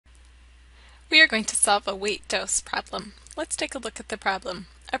We are going to solve a weight dose problem. Let's take a look at the problem.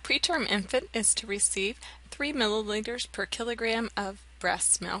 A preterm infant is to receive 3 milliliters per kilogram of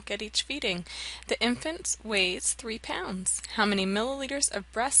breast milk at each feeding. The infant weighs 3 pounds. How many milliliters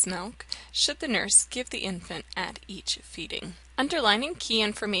of breast milk should the nurse give the infant at each feeding? Underlining key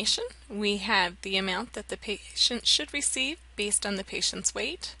information, we have the amount that the patient should receive based on the patient's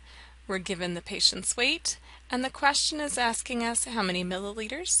weight. We're given the patient's weight, and the question is asking us how many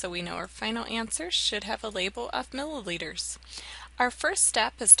milliliters, so we know our final answer should have a label of milliliters. Our first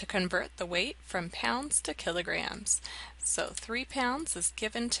step is to convert the weight from pounds to kilograms. So 3 pounds is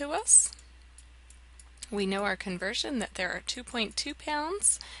given to us. We know our conversion that there are 2.2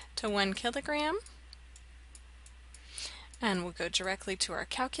 pounds to 1 kilogram. And we'll go directly to our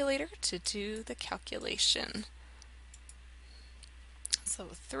calculator to do the calculation. So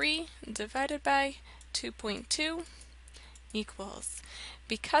 3 divided by 2.2 equals,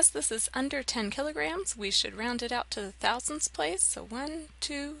 because this is under 10 kilograms, we should round it out to the thousandths place. So 1,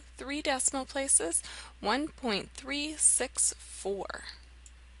 2, 3 decimal places, 1.364.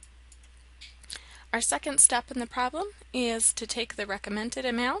 Our second step in the problem is to take the recommended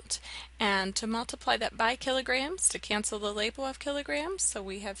amount and to multiply that by kilograms to cancel the label of kilograms. So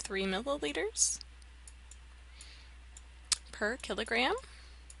we have 3 milliliters per kilogram.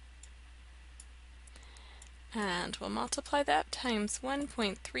 And we'll multiply that times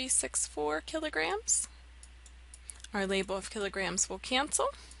 1.364 kilograms. Our label of kilograms will cancel.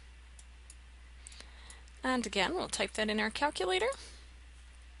 And again, we'll type that in our calculator.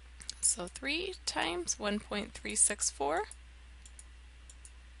 So 3 times 1.364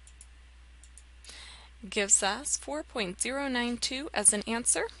 gives us 4.092 as an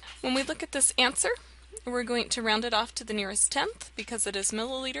answer. When we look at this answer, we're going to round it off to the nearest tenth because it is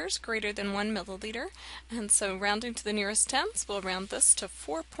milliliters greater than 1 milliliter. And so rounding to the nearest tenths, we'll round this to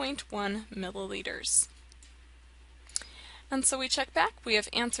 4.1 milliliters. And so we check back. We have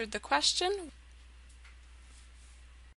answered the question.